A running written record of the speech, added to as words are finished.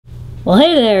Well,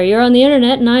 hey there, you're on the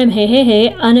internet and I'm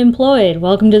hey, unemployed.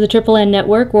 Welcome to the Triple N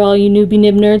Network, where all you newbie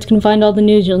nib nerds can find all the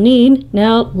news you'll need.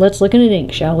 Now, let's look at an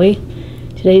ink, shall we?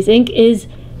 Today's ink is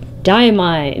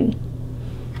Diamine.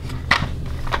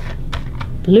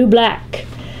 Blue-black.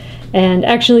 And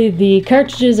actually, the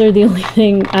cartridges are the only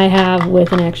thing I have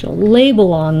with an actual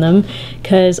label on them,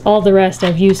 because all the rest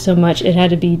I've used so much it had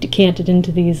to be decanted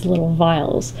into these little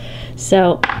vials.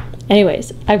 So,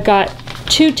 anyways, I've got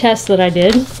two tests that I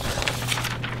did.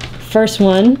 First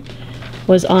one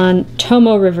was on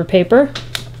Tomoe River paper,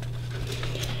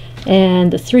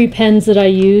 and the three pens that I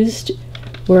used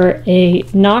were a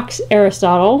Nox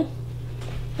Aristotle,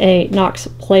 a Nox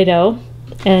Play-Doh,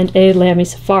 and a Lamy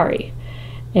Safari,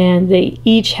 and they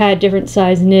each had different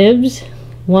size nibs.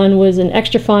 One was an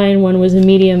extra fine, one was a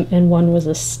medium, and one was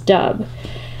a stub.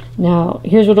 Now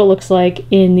here's what it looks like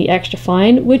in the extra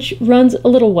fine, which runs a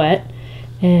little wet,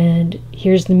 and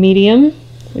here's the medium,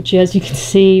 which, as you can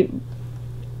see,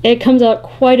 it comes out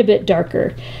quite a bit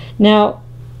darker. Now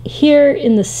here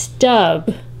in the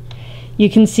stub you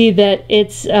can see that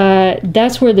it's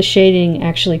that's where the shading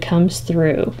actually comes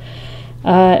through.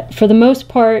 For the most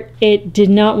part, it did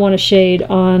not want to shade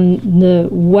on the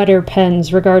wetter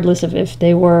pens, regardless of if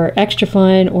they were extra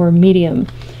fine or medium.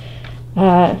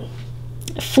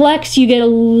 Flex, you get a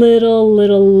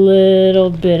little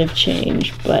bit of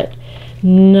change, but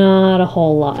not a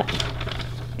whole lot.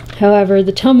 However,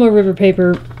 the Tomoe River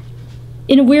paper,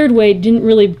 in a weird way, didn't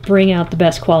really bring out the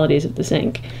best qualities of this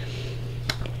ink.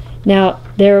 Now,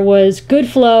 there was good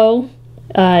flow,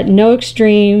 no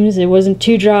extremes. It wasn't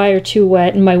too dry or too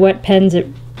wet. In my wet pens, it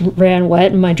ran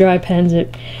wet. In my dry pens,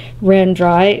 it ran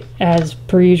dry, as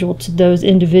per usual to those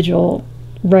individual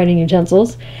writing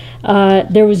utensils.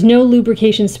 There was no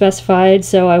lubrication specified,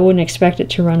 so I wouldn't expect it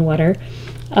to run wetter.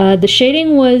 The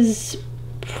shading was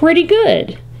pretty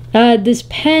good. This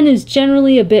pen is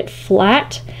generally a bit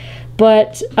flat,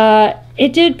 but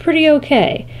it did pretty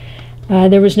okay.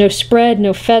 There was no spread,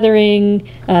 no feathering,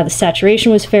 the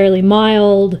saturation was fairly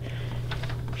mild.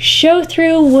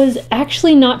 Show-through was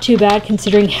actually not too bad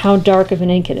considering how dark of an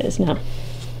ink it is. Now,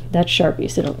 that's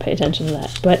Sharpie, so don't pay attention to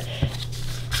that. But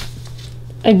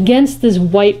against this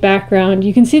white background,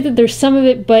 you can see that there's some of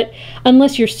it, but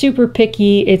unless you're super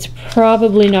picky, it's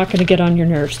probably not going to get on your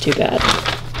nerves too bad.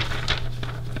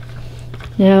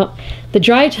 Now, the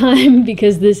dry time,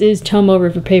 because this is Tomoe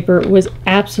River paper, was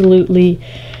absolutely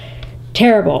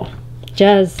terrible.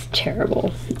 Just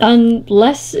terrible.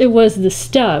 Unless it was the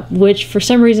stub, which for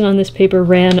some reason on this paper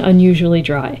ran unusually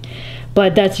dry.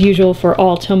 But that's usual for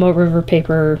all Tomoe River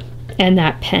paper and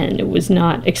that pen. It was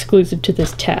not exclusive to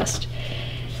this test.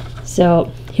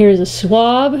 So here's a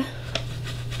swab.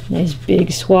 Nice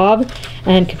big swab.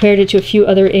 And compared it to a few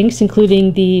other inks,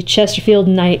 including the Chesterfield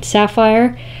Night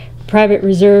Sapphire, Private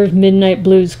Reserve Midnight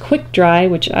Blues Quick Dry,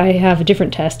 which I have a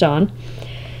different test on,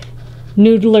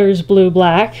 Noodler's Blue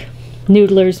Black,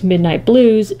 Noodler's Midnight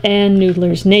Blues, and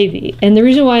Noodler's Navy. And the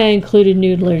reason why I included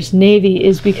Noodler's Navy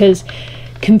is because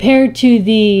compared to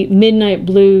the Midnight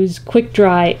Blues Quick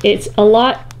Dry, it's a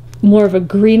lot more of a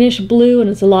greenish blue and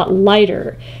it's a lot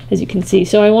lighter, as you can see.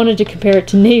 So I wanted to compare it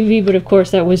to Navy, but of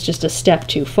course that was just a step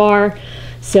too far,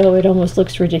 so it almost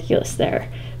looks ridiculous there.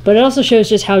 But it also shows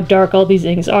just how dark all these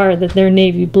inks are, that their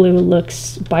navy blue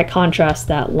looks, by contrast,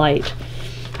 that light.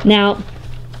 Now,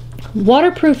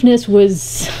 waterproofness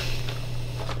was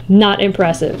not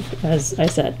impressive, as I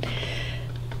said.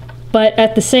 But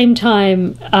at the same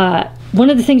time, one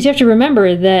of the things you have to remember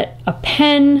is that a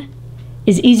pen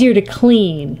is easier to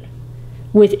clean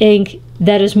with ink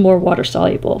that is more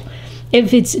water-soluble.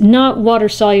 If it's not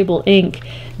water-soluble ink,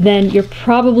 then you're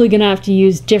probably going to have to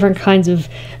use different kinds of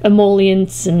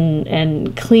emollients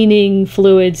and cleaning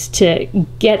fluids to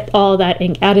get all that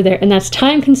ink out of there. And that's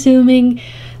time-consuming.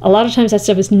 A lot of times that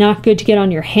stuff is not good to get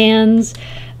on your hands.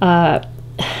 A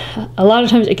lot of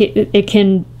times it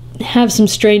can have some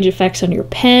strange effects on your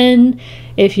pen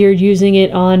if you're using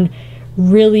it on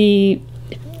really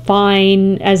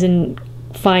fine, as in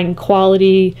fine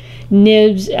quality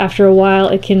nibs. After a while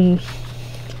it can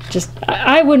just,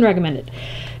 I wouldn't recommend it.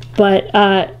 But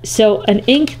so an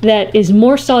ink that is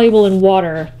more soluble in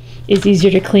water is easier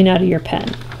to clean out of your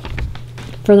pen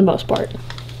for the most part.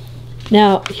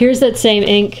 Now here's that same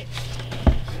ink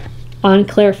on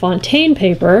Clairefontaine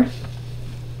paper.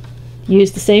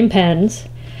 Use the same pens,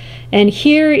 and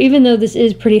here, even though this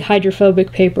is pretty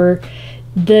hydrophobic paper,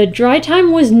 the dry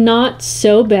time was not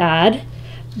so bad.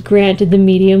 Granted, the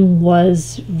medium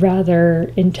was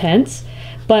rather intense,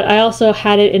 but I also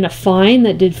had it in a fine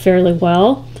that did fairly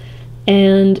well,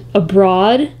 and a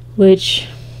broad, which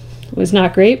was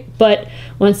not great. But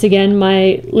once again,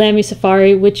 my Lamy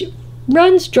Safari, which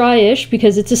runs dry-ish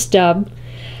because it's a stub.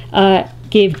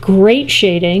 Gave great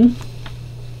shading,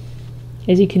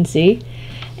 as you can see.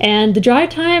 And the dry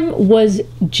time was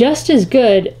just as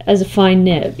good as a fine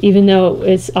nib, even though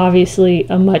it's obviously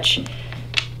a much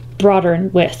broader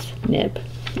in width nib.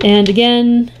 And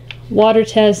again, water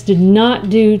test did not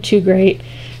do too great,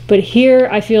 but here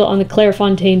I feel on the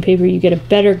Clairefontaine paper you get a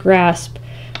better grasp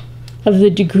of the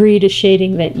degree to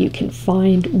shading that you can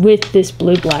find with this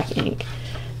blue-black ink.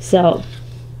 So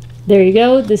there you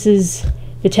go. This is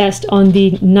the test on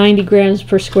the 90 grams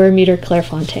per square meter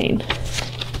Clairefontaine.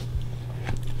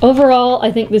 Overall,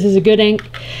 I think this is a good ink.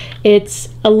 It's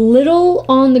a little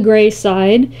on the gray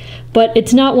side, but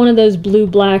it's not one of those blue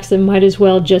blacks that might as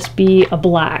well just be a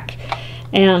black.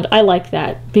 And I like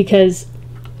that because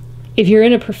if you're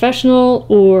in a professional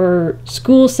or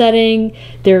school setting,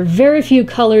 there are very few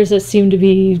colors that seem to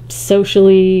be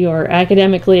socially or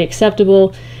academically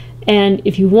acceptable. And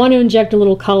if you want to inject a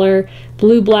little color,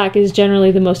 blue-black is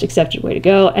generally the most accepted way to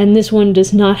go. And this one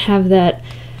does not have that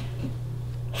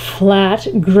flat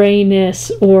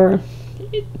grayness or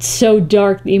it's so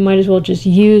dark that you might as well just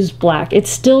use black. It's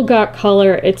still got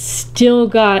color. It's still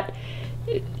got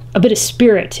a bit of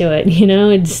spirit to it, you know?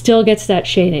 It still gets that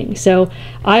shading. So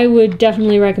I would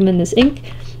definitely recommend this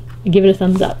ink. Give it a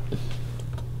thumbs up.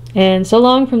 And so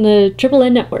long from the Triple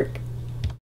N Network.